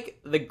just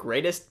like the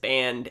greatest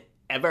band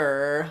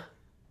ever.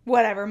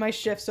 Whatever, my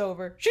shift's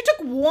over. She took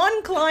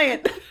one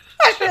client.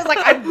 She was like,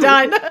 I'm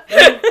done.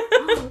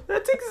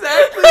 That's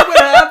exactly what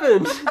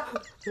happened.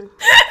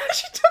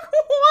 She took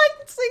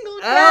one single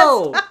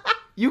Elle, guess.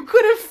 you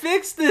could have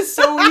fixed this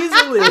so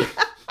easily.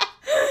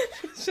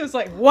 She's just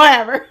like,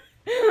 whatever.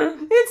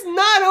 It's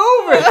not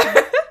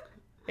over.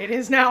 It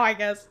is now, I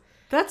guess.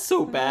 That's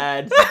so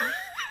bad.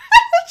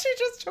 She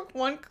just took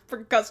one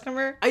for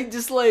customer. I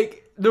just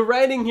like, the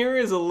writing here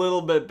is a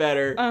little bit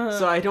better,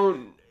 so I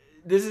don't,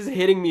 this is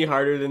hitting me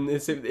harder than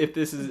this if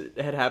this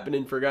had happened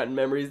in Forgotten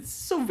Memories. It's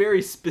so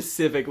very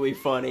specifically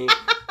funny.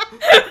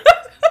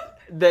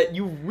 That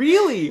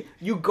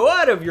you go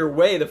out of your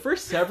way. The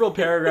first several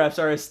paragraphs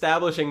are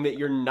establishing that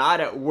you're not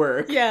at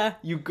work. Yeah.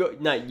 You go,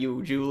 not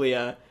you,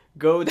 Julia,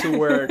 go to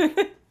work.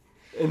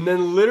 And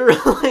then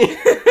literally...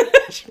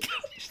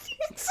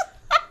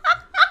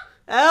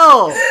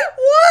 Elle!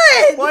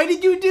 What? Why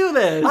did you do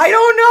this? I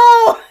don't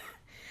know!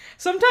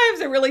 Sometimes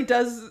it really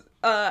does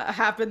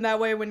happen that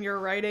way when you're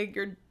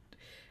writing.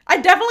 I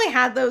definitely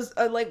had those,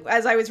 like,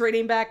 as I was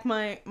reading back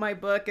my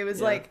book, it was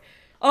like...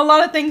 A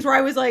lot of things where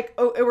I was like,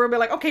 it would be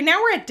like, okay,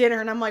 now we're at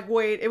dinner, and I'm like,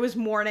 wait, it was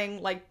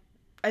morning, like,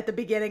 at the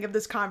beginning of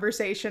this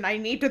conversation. I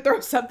need to throw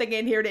something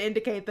in here to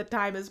indicate that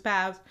time has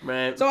passed.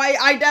 Right. So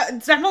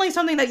it's definitely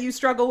something that you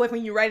struggle with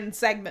when you write in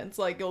segments.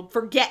 Like, you'll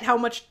forget how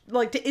much,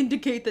 like, to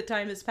indicate that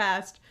time has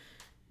passed.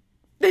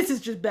 This is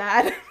just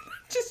bad. Or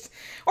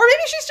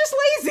maybe she's just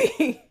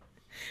lazy.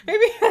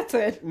 Maybe that's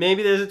it.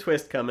 Maybe there's a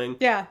twist coming.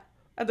 Yeah.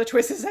 And the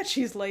twist is that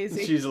she's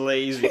lazy. She's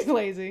lazy. She's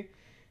lazy.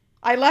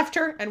 I left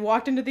her and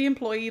walked into the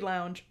employee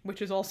lounge,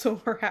 which is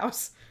also her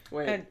house.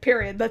 Wait. And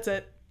period. That's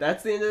it.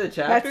 That's the end of the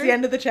chapter? That's the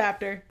end of the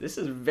chapter. This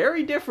is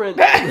very different.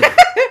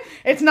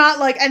 It's not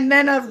like, and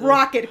then a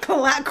rocket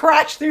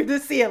crashed through the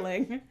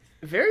ceiling.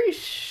 Very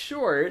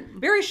short.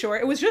 Very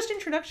short. It was just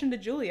introduction to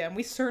Julia, and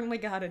we certainly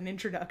got an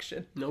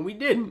introduction. No, we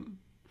didn't.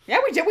 Yeah,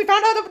 we did. We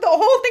found out the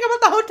whole thing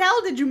about the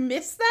hotel. Did you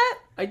miss that?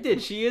 I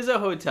did. She is a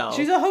hotel.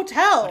 She's a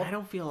hotel. But I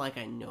don't feel like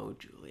I know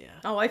Julia.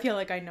 Oh, I feel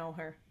like I know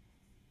her.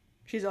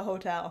 She's a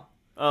hotel.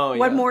 Oh, yeah.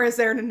 What more is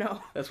there to know?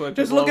 That's why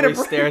Just people look at always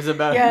her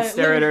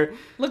stare at her.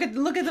 Look at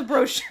the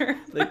brochure.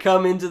 They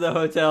come into the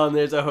hotel and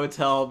there's a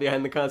hotel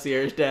behind the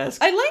concierge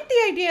desk. I like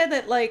the idea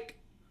that, like,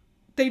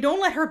 they don't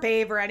let her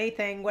bathe or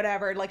anything,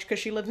 whatever, like, because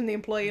she lives in the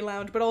employee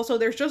lounge, but also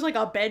there's just, like,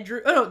 a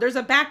bedroom. Oh, no, there's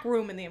a back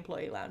room in the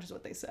employee lounge is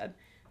what they said.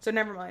 So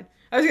never mind.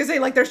 I was gonna say,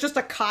 like, there's just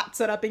a cot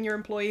set up in your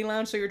employee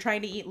lounge, so you're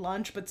trying to eat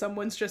lunch, but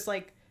someone's just,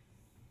 like,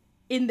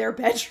 in their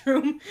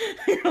bedroom.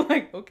 You're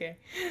like, okay.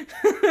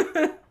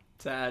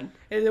 Sad.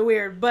 It's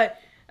weird, but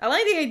I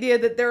like the idea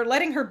that they're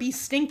letting her be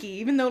stinky,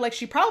 even though, like,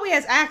 she probably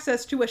has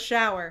access to a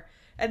shower.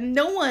 And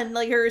no one,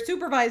 like, her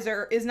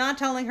supervisor is not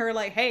telling her,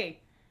 like, hey,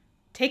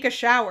 take a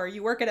shower.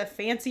 You work at a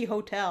fancy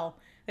hotel.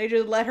 They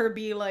just let her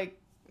be, like,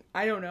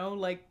 I don't know,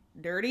 like,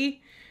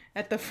 dirty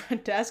at the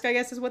front desk, I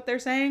guess is what they're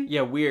saying.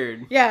 Yeah,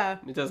 weird. Yeah.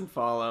 It doesn't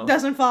follow.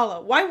 Doesn't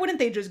follow. Why wouldn't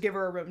they just give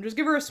her a room? Just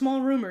give her a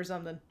small room or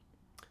something.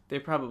 They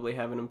probably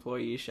have an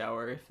employee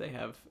shower if they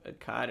have a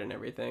cot and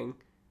everything.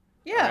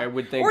 Yeah. I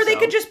would think Or they so.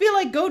 could just be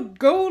like,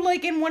 go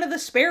like in one of the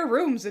spare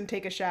rooms and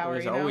take a shower.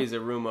 There's always a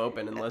room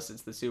open unless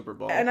it's the Super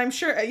Bowl. And I'm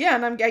sure, yeah,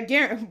 and I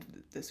guarantee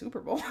the Super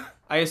Bowl.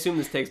 I assume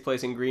this takes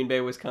place in Green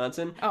Bay,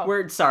 Wisconsin. Oh.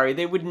 Where, sorry,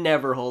 they would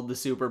never hold the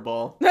Super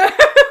Bowl.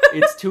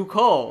 It's too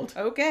cold.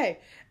 Okay.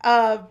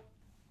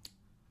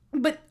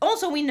 But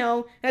also we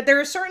know that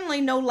there is certainly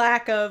no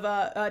lack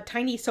of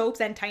tiny soaps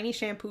and tiny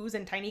shampoos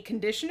and tiny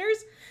conditioners.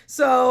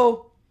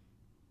 So,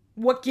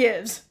 what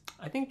gives?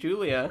 I think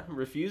Julia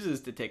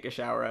refuses to take a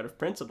shower out of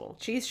principle.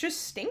 She's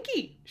just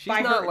stinky. She's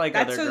not like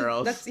other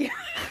girls. Yeah.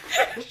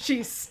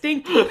 She's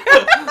stinky.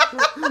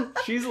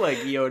 She's like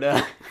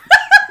Yoda.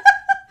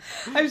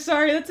 I'm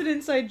sorry, that's an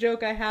inside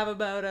joke I have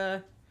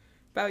about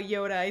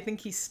Yoda. I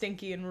think he's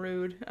stinky and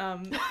rude.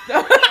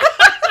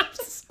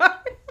 Sorry.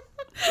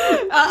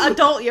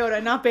 Adult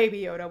Yoda, not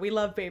Baby Yoda. We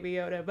love Baby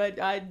Yoda, but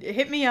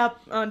hit me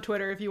up on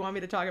Twitter if you want me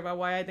to talk about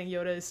why I think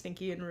Yoda is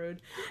stinky and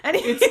rude. And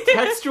It's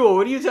textual.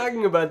 What are you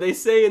talking about? They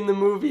say in the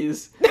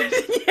movies.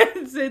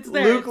 Yes, it's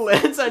there. Luke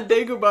lands on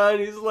Dagobah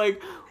and he's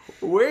like,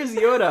 "Where's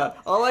Yoda?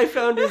 All I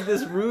found is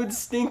this rude,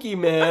 stinky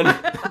man."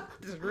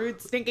 This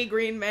rude, stinky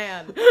green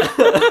man.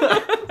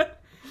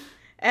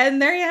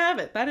 And there you have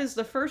it. That is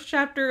the first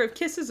chapter of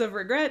Kisses of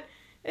Regret.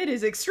 It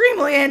is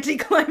extremely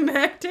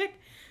anticlimactic.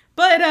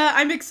 But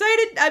I'm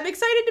excited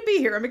to be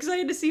here. I'm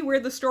excited to see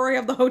where the story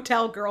of the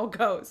hotel girl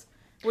goes.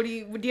 Do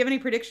you have any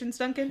predictions,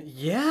 Duncan?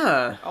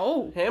 Yeah.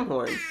 Oh.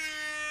 Hamhorn.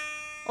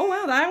 Oh,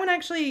 wow. That one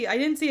actually, I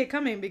didn't see it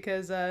coming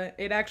because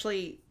it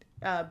actually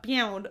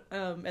meowed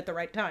at the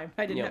right time.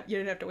 You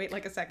didn't have to wait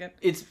like a second.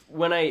 It's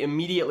when I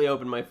immediately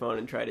open my phone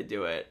and try to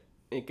do it,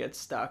 it gets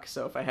stuck.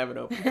 So if I have it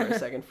open for a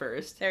second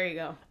first. There you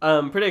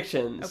go.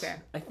 Predictions. Okay.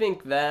 I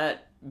think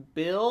that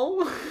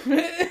Bill.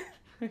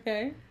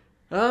 Okay.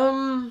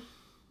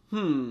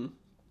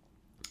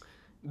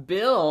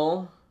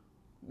 Bill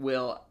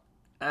will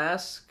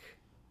ask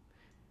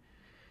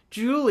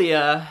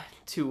Julia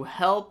to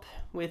help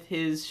with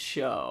his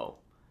show.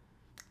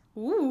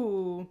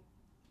 Ooh.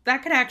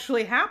 That could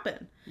actually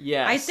happen.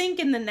 Yes. I think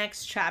in the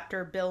next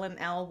chapter, Bill and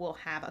Elle will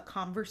have a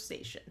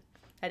conversation.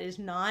 That is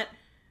not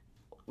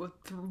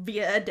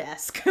via a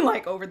desk,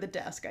 like over the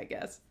desk, I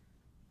guess.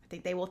 I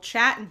think they will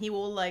chat and he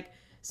will like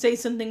say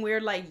something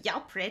weird like,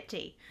 "You're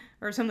pretty,"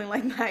 or something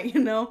like that,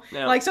 you know?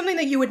 Yeah. Like something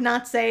that you would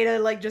not say to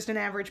like just an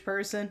average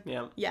person.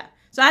 Yeah. Yeah.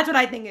 So that's what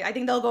I think. I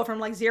think they'll go from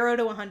like 0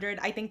 to 100.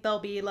 I think they'll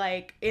be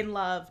like in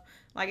love,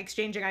 like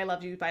exchanging "I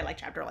love you" by like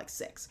chapter like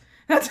 6.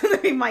 That's gonna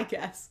be my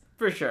guess.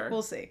 For sure.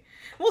 We'll see.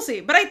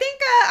 But I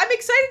think I'm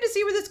excited to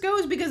see where this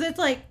goes because it's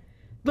like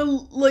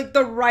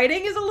the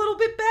writing is a little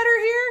bit better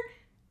here.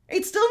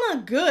 It's still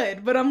not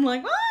good, but I'm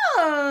like,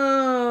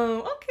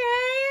 oh,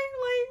 okay.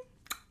 Like,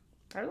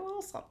 there's a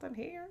little something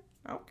here.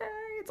 Okay,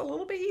 it's a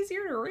little bit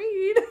easier to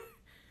read.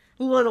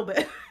 A little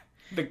bit.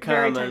 The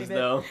commas,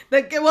 though.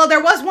 Well,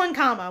 there was one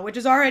comma, which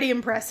is already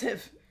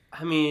impressive.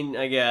 I mean,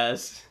 I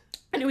guess.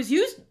 And it was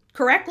used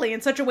correctly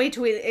in such a way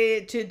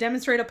to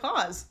demonstrate a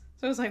pause.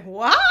 So I was like,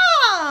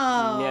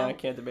 wow! Yeah, I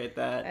can't debate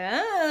that.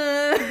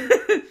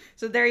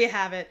 So there you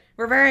have it.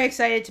 We're very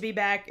excited to be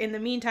back. In the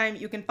meantime,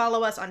 you can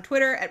follow us on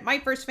Twitter at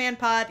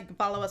MyFirstFanPod. You can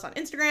follow us on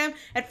Instagram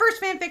at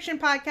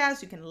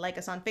FirstFanFictionPodcast. You can like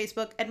us on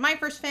Facebook at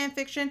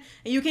MyFirstFanFiction. And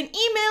you can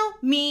email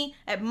me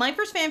at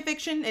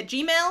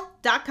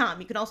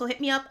MyFirstFanFiction@gmail.com. You can also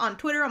hit me up on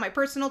Twitter, on my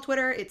personal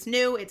Twitter. It's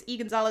new. It's E.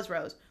 Gonzalez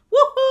Rose.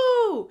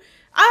 Woohoo!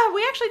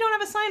 We actually don't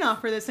have a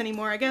sign-off for this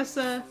anymore. I guess,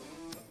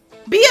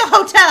 be a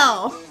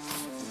hotel!